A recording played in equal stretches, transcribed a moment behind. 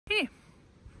Hey,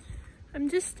 I'm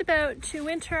just about to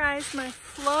winterize my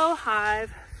Flow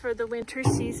Hive for the winter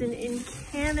season in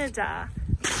Canada.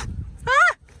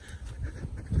 Ah!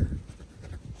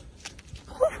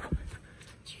 Oh,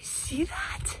 did you see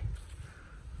that?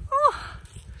 Oh.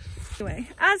 Anyway,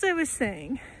 as I was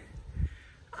saying,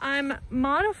 I'm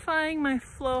modifying my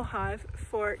Flow Hive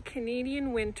for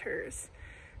Canadian winters.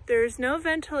 There's no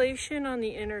ventilation on the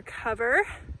inner cover.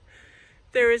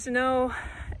 There is no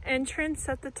entrance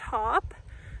at the top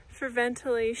for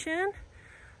ventilation.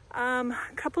 A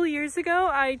couple years ago,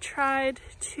 I tried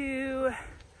to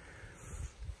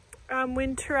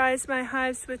winterize my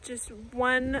hives with just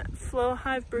one Flow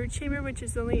Hive brood chamber, which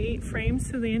is only 8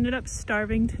 frames, so they ended up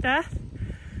starving to death.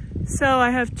 So I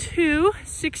have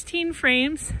 16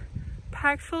 frames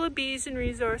packed full of bees and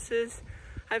resources.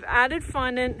 I've added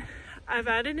fondant, I've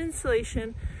added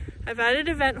insulation, I've added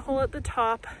a vent hole at the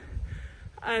top,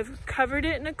 I've covered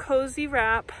it in a cozy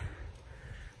wrap,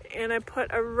 and I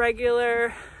put a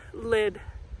regular lid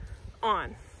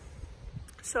on.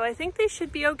 So I think they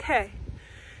should be okay.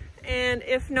 And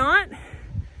if not,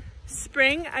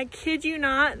 spring, I kid you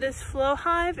not, this Flow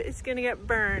Hive is gonna get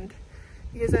burned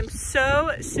because I'm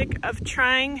so sick of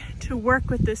trying to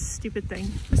work with this stupid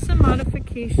thing. Just some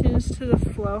modifications to the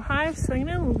Flow Hive, so I'm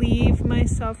gonna leave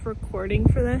myself recording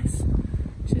for this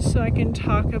just so I can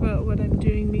talk about what I'm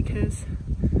doing, because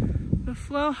the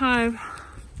Flow Hive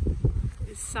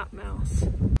is something else.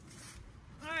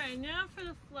 Alright, now for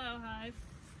the Flow Hive.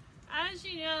 As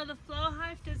you know, the Flow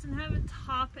Hive doesn't have a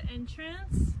top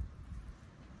entrance,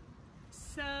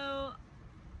 so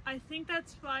I think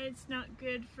that's why it's not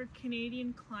good for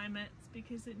Canadian climates,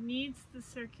 because it needs the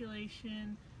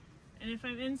circulation, and if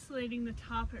I'm insulating the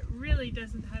top, it really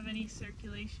doesn't have any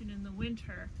circulation in the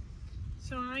winter.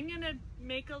 So I'm gonna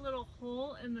make a little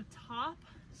hole in the top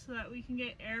so that we can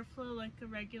get airflow like a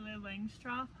regular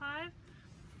Langstroth hive.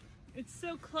 It's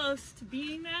so close to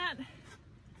being that,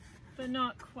 but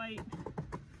not quite.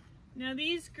 Now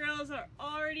these girls are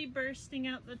already bursting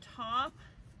out the top,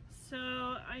 so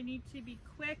I need to be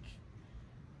quick,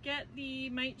 get the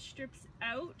mite strips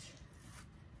out,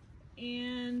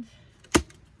 and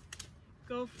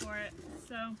go for it.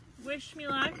 So wish me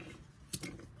luck.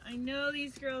 I know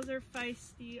these girls are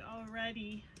feisty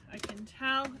already, I can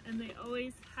tell, and they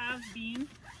always have been.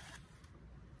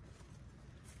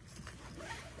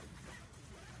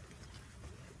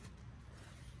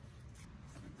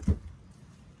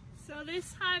 So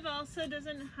this hive also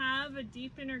doesn't have a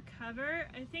deep inner cover.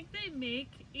 I think they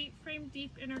make 8-frame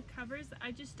deep inner covers.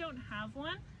 I just don't have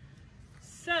one.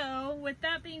 So with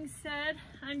that being said,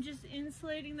 I'm just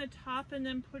insulating the top and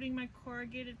then putting my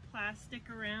corrugated plastic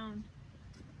around.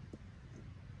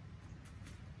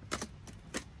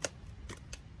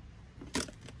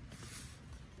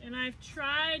 And I've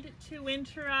tried to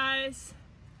winterize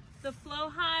the Flow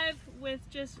Hive with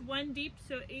just one deep,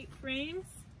 so 8 frames.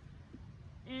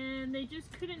 And they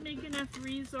just couldn't make enough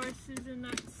resources in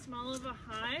that small of a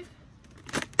hive.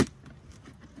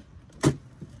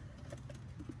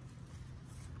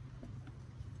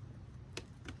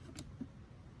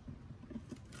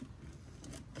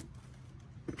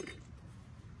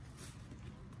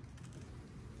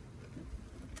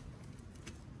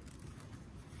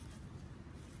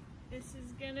 This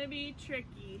is gonna be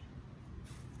tricky.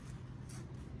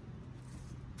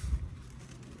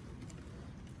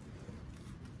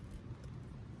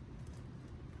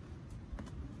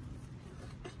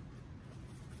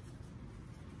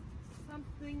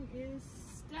 Something is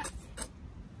stuck.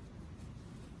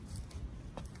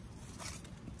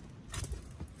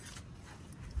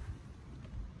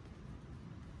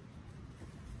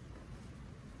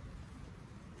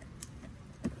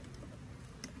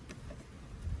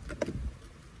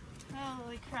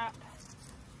 Holy crap.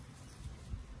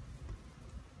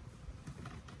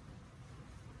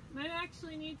 Might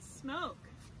actually need smoke.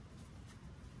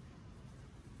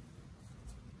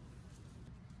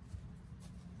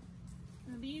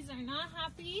 Now these are not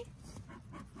happy.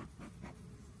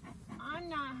 I'm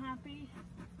not happy.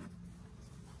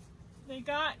 They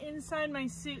got inside my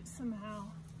suit somehow.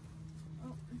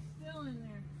 Oh, they're still in there.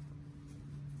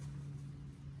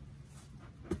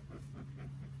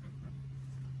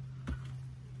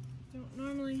 Don't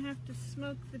normally have to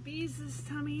smoke the bees this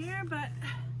time of year, but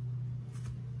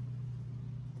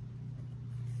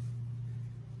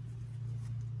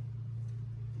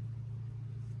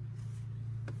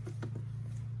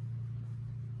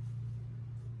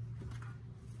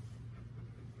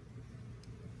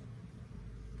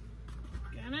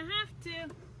gonna have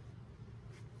to.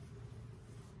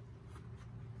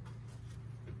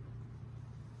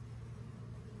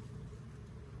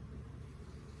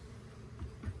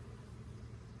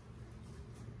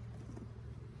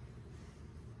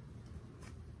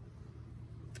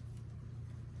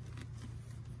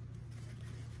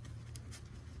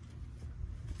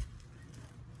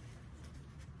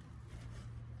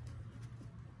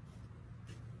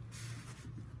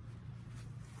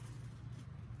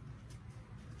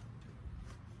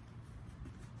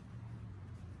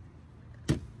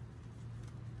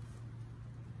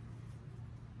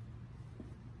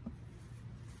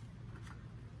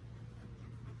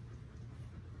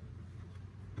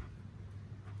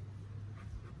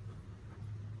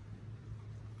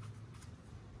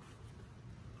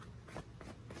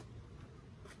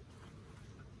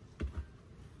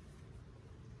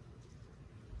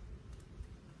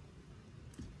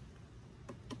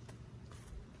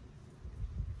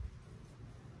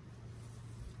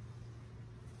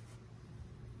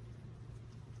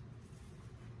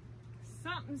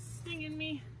 Something's stinging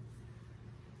me.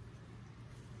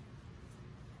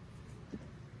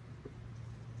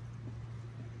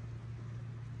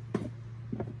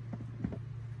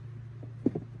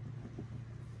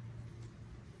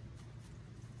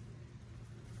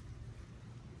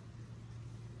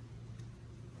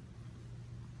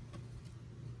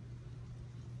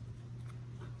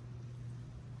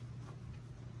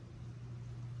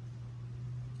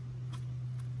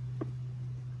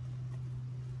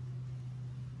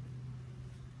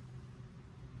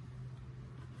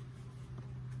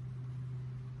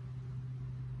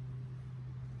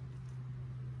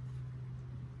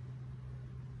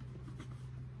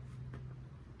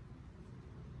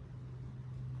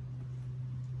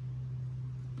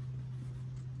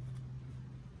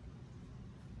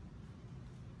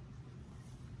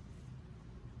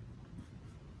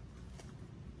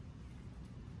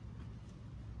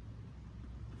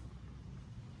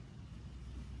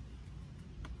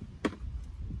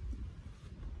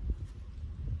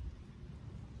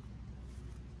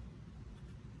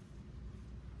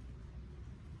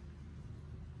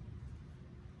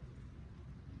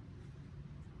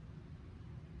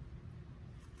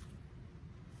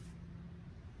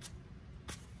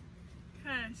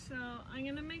 Okay, so I'm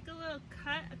gonna make a little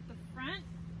cut at the front.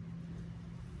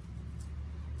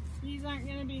 These aren't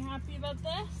gonna be happy about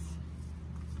this.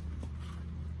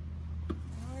 I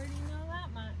already know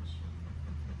that much.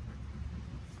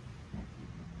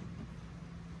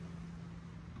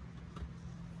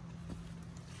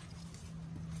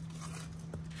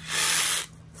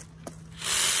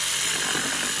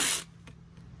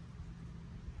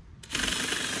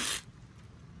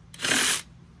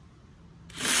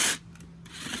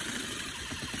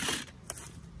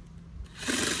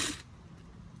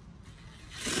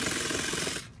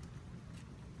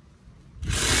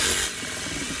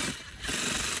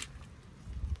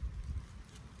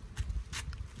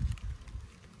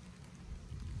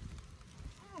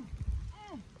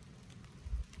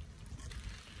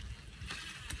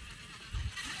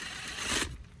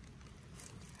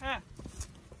 Got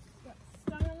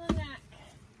stung on the neck.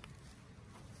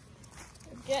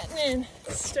 We're getting in.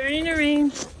 It's starting to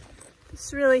rain.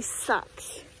 This really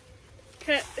sucks.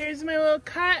 Okay, there's my little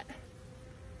cut.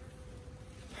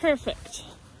 Perfect.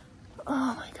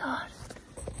 Oh my god.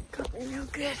 Got me real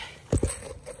good.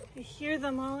 I hear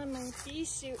them all in my bee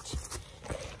suit.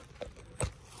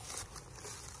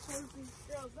 Close these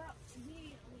girls up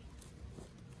immediately.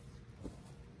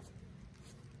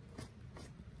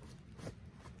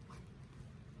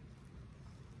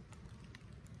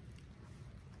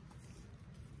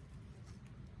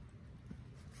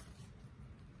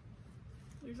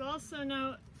 There's also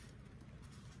no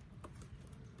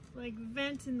like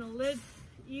vent in the lid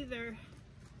either.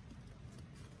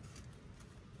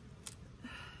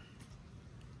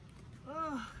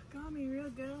 Oh, got me real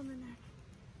good on the neck.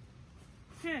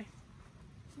 Okay,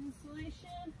 insulation.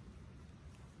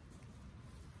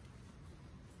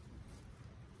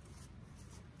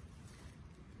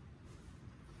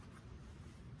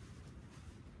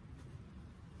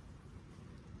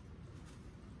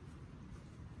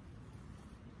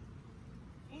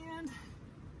 And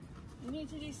I need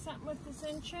to do something with this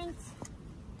entrance.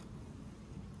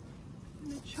 I'm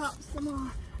gonna chop some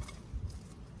off.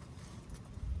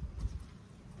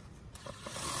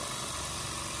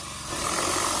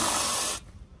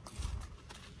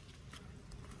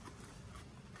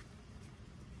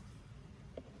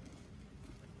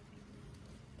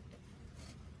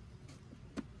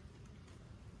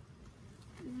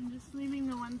 And I'm just leaving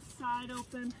the one side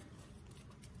open.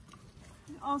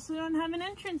 I also don't have an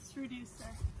entrance reducer.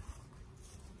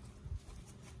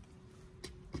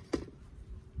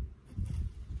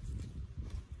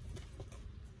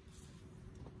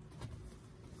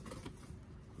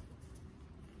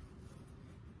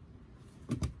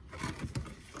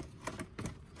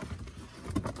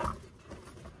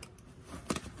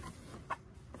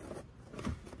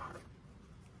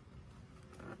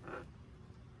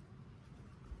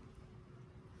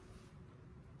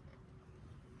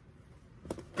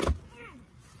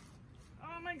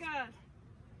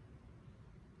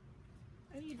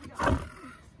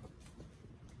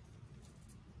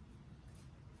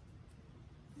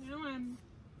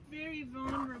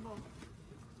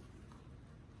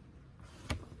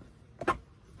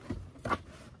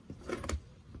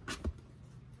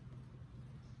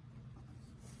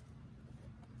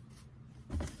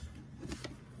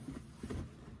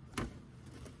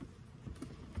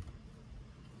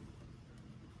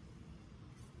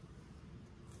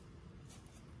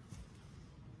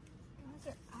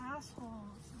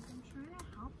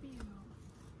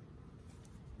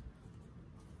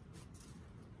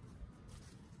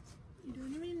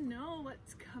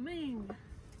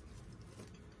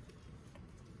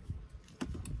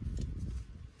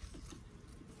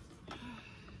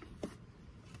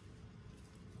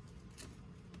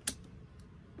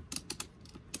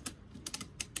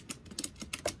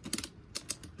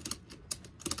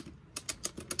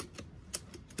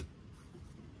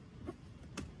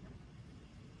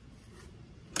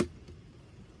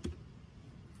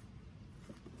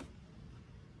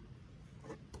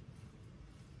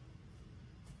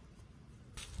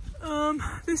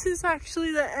 This is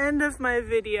actually the end of my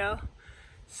video.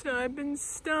 So I've been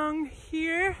stung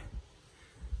here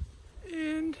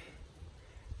and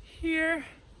here.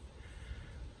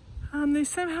 They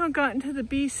somehow got into the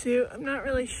bee suit. I'm not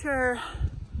really sure,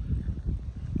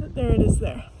 but there it is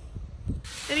there.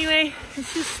 Anyway,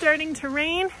 it's just starting to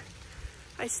rain.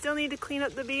 I still need to clean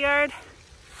up the bee yard.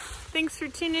 Thanks for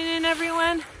tuning in,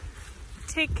 everyone.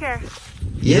 Take care.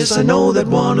 Yes, I know that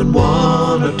 1 and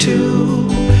 1 are 2.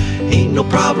 Ain't no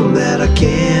problem that I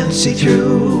can't see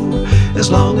through. As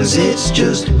long as it's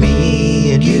just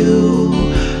me and you,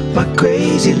 my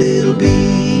crazy little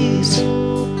bee.